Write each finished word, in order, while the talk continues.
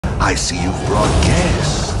I see you've brought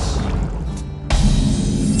guests.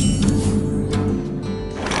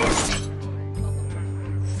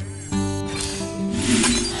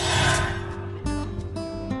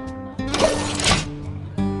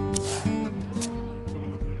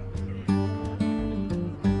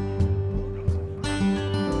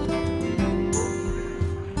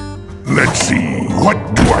 Let's see, what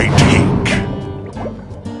do I take?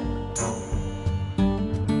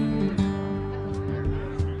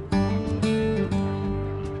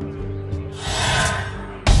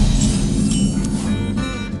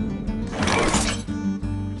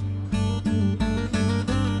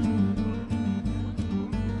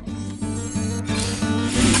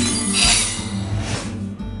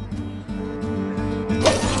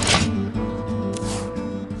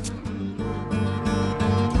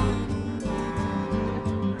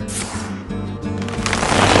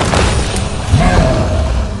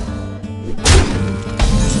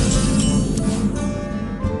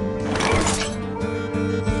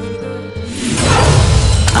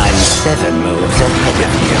 I'm 7 moves ahead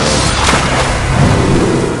of you.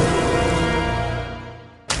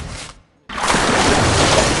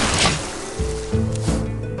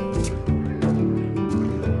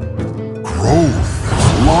 Growth,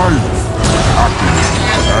 life, happiness,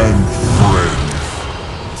 and friends.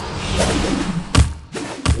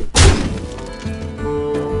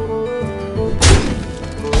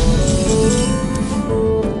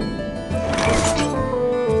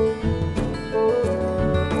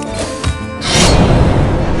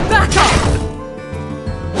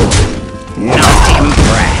 Not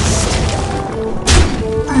impressed.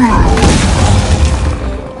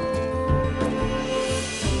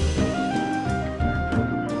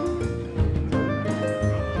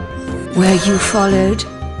 Were you followed?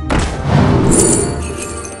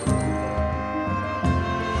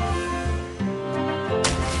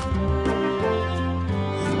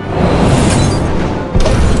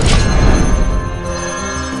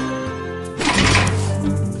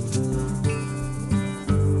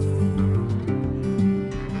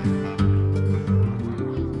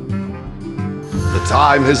 The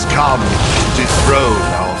time has come to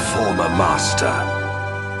dethrone our former master.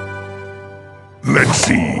 Let's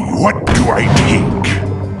see, what do I take?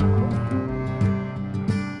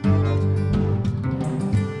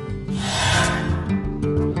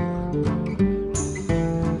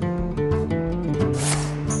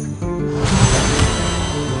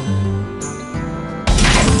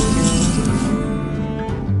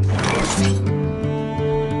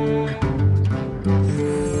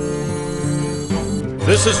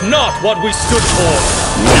 This is not what we stood for!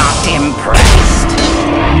 Not impressed.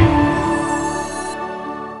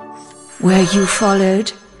 Were you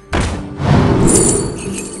followed?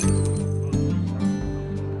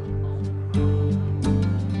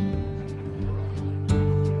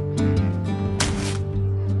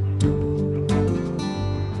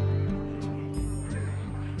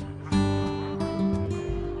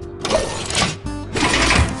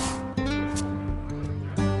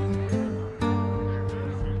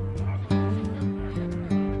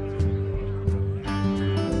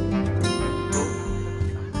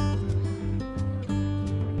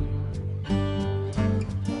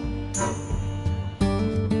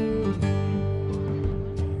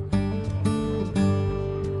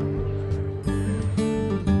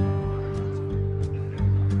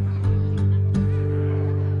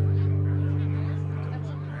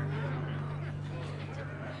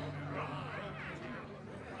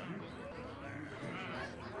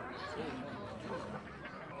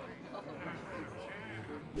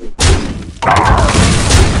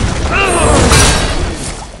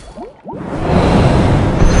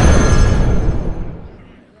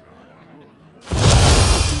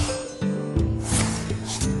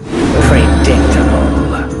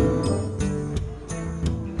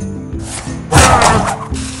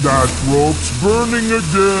 That rope's burning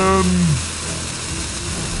again.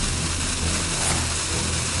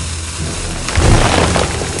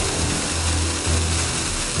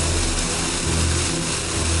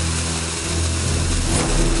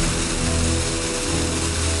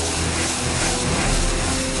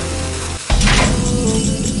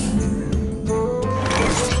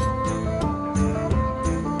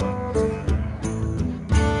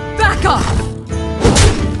 Back off!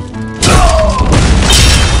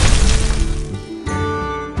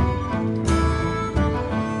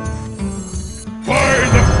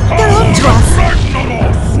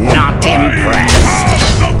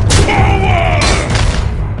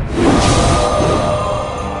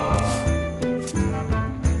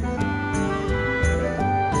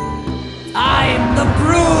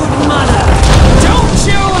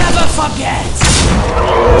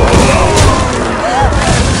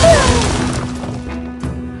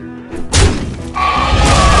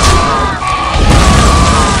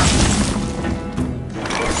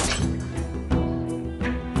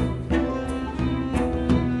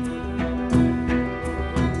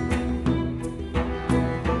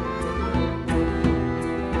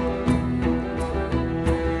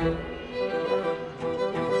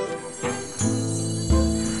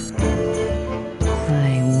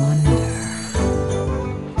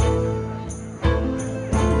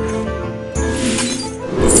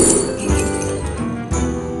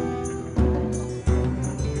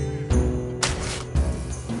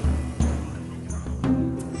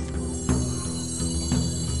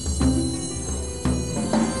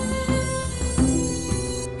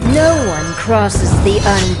 crosses the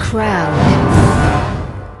uncrowned.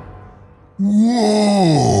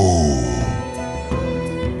 Whoa!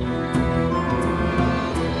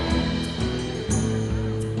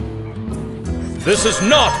 This is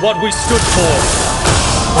not what we stood for!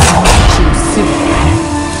 Too soon.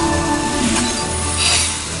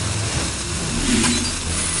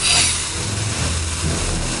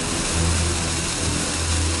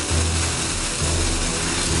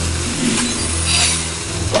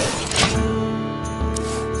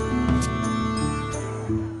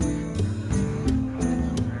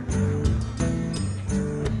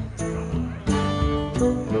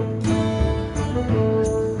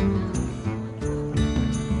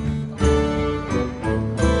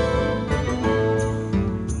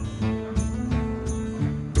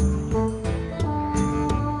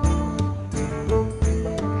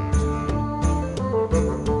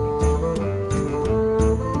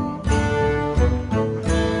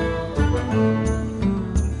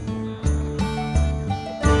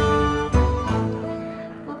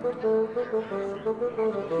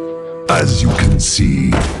 As you can see,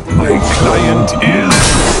 my client is...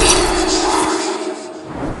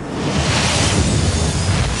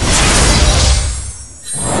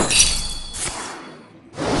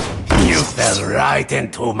 You fell right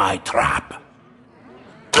into my trap.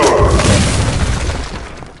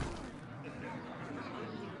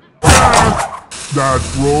 That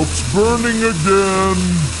rope's burning again!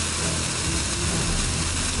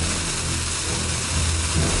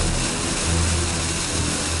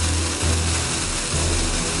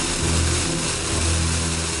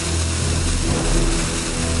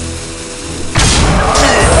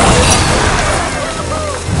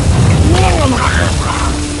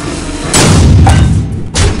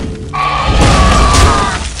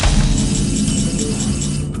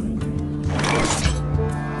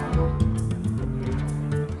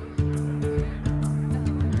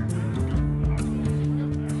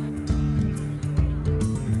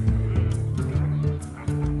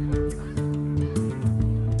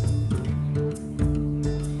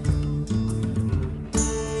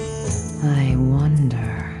 I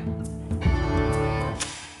wonder.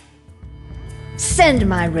 Send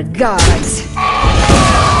my regards.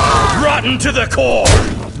 Rotten to the core!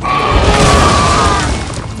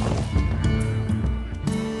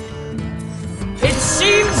 It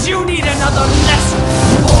seems you need another lesson,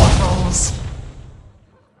 mortals.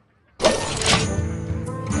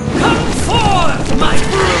 Come forth, my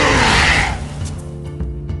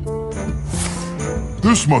brood!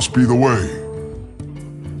 This must be the way.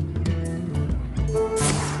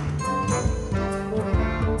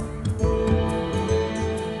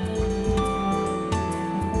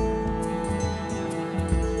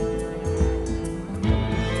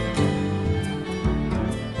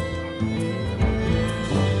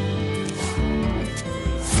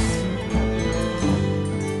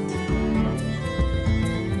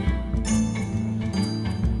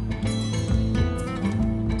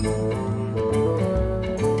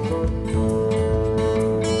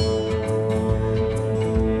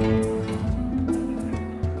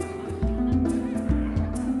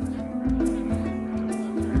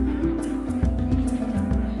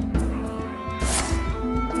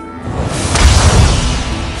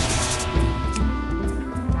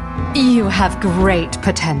 You have great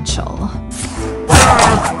potential.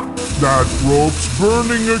 That rope's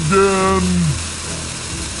burning again!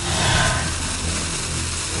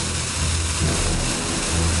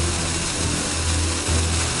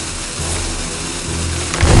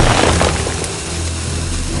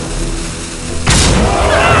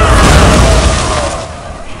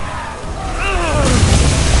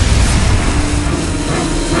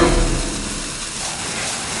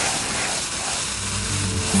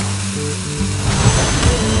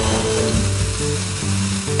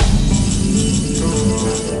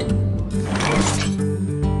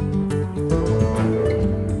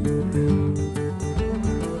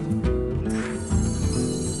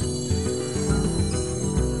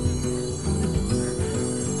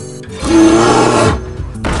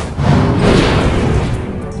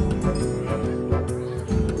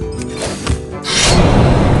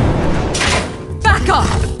 Back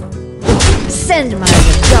off! Send my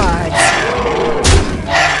regards.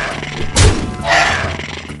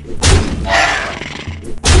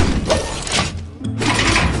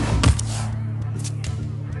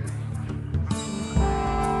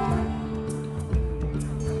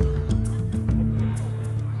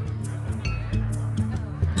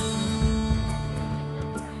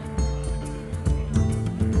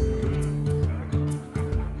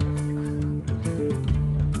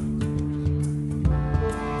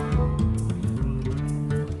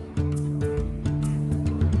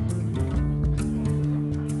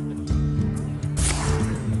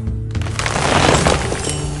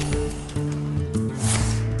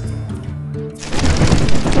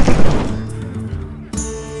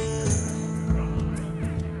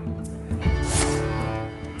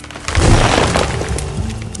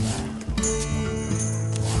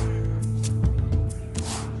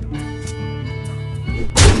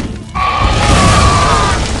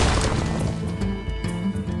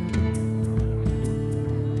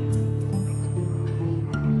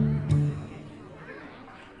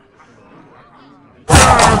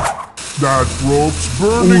 rope's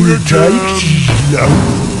burning All it again. takes is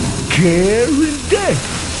love, care, and death.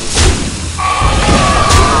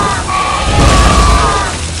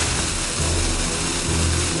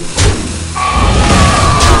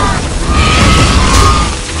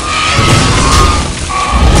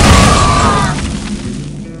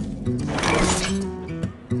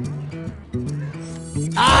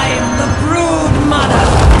 I'm the Brood Mother!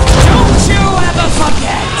 Don't you ever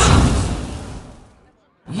forget!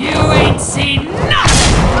 You ain't seen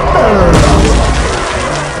nothing!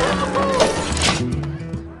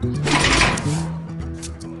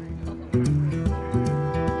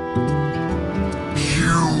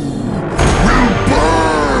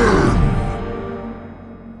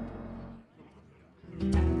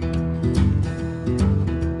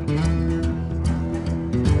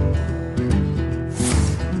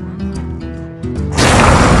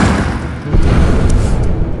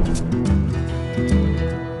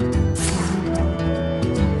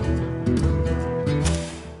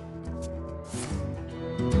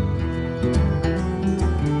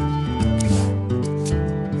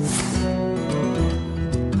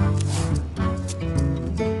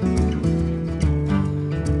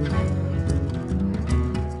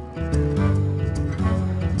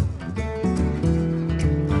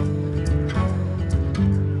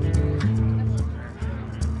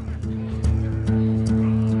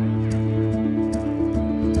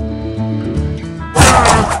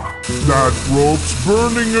 That rope's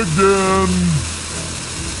burning again.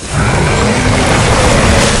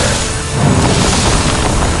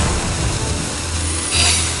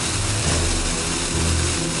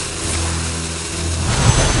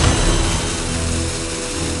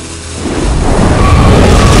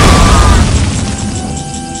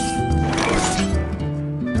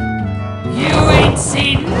 You ain't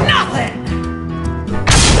seen nothing!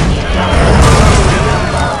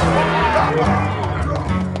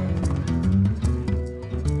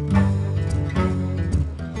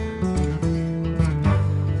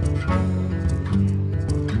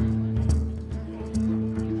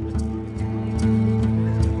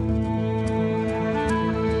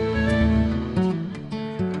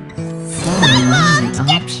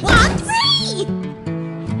 One free!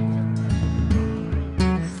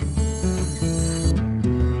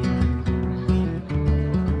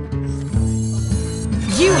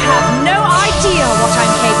 You have no idea what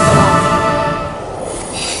I'm capable of!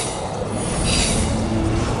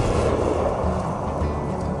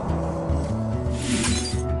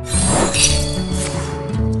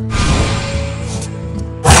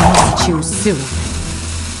 Too soon.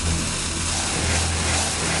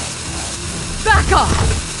 Back off!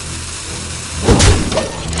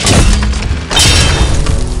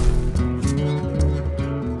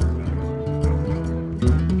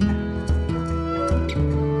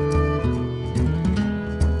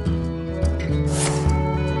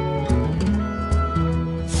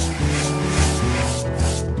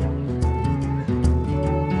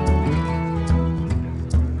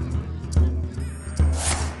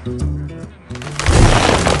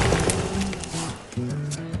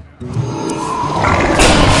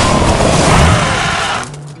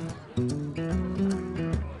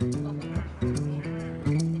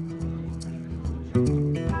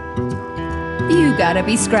 You gotta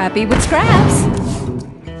be scrappy with scraps.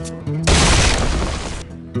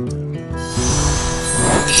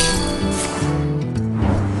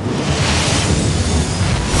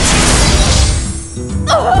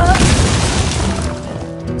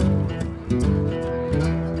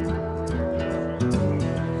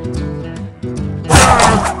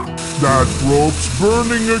 That rope's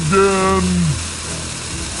burning again.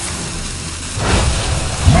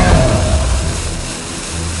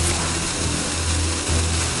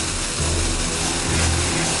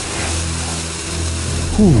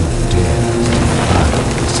 Who dares defile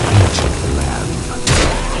this ancient land?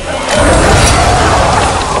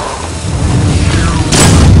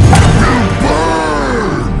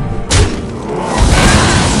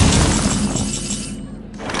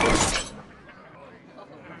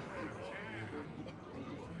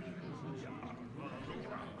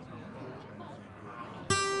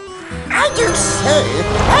 I do say,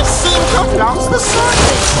 I seem to have lost the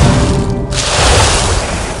circuit.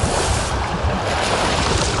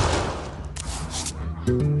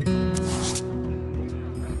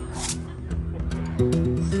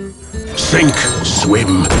 Sink,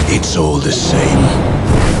 swim, it's all the same.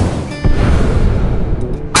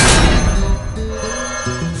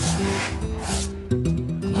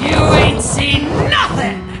 You ain't seen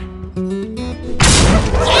nothing!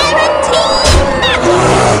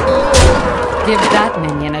 Give that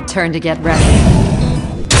minion a turn to get ready.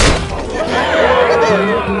 Choose.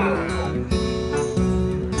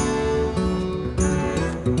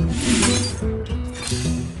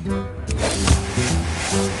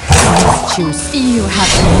 You have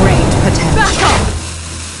great potential. Back off!